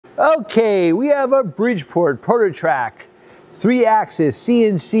Okay, we have a Bridgeport Prototrak 3-axis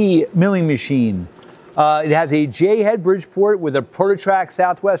CNC milling machine. It has a J-head Bridgeport with a Prototrak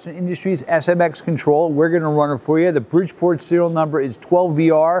Southwestern Industries SMX control. We're going to run it for you. The Bridgeport serial number is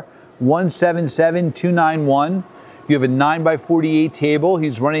 12BR177291. You have a 9x48 table.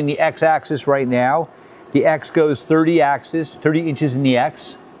 He's running the X-axis right now. The X goes 30 inches in the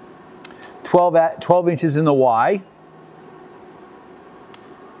X, 12 inches in the Y.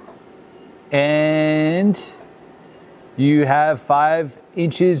 And you have 5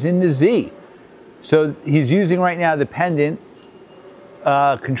 inches in the Z. So he's using right now the pendant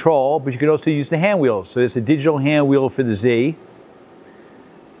control, but you can also use the hand wheels. So there's a digital hand wheel for the Z.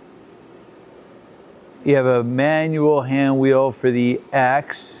 You have a manual hand wheel for the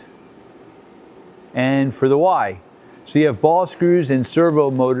X and for the Y. So you have ball screws and servo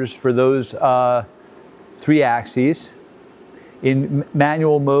motors for those 3 axes. In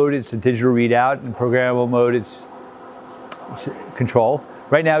manual mode, it's a digital readout. In programmable mode, it's control.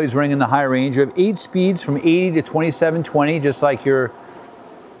 Right now, he's running in the high range. You have 8 speeds from 80 to 2720, just like your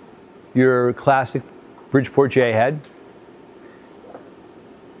classic Bridgeport J-head.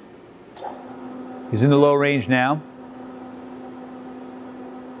 He's in the low range now.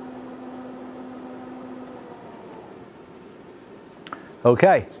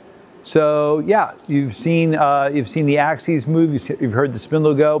 Okay. So yeah, you've seen the axes move, you've heard the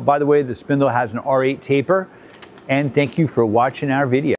spindle go. By the way, the spindle has an R8 taper. And thank you for watching our video.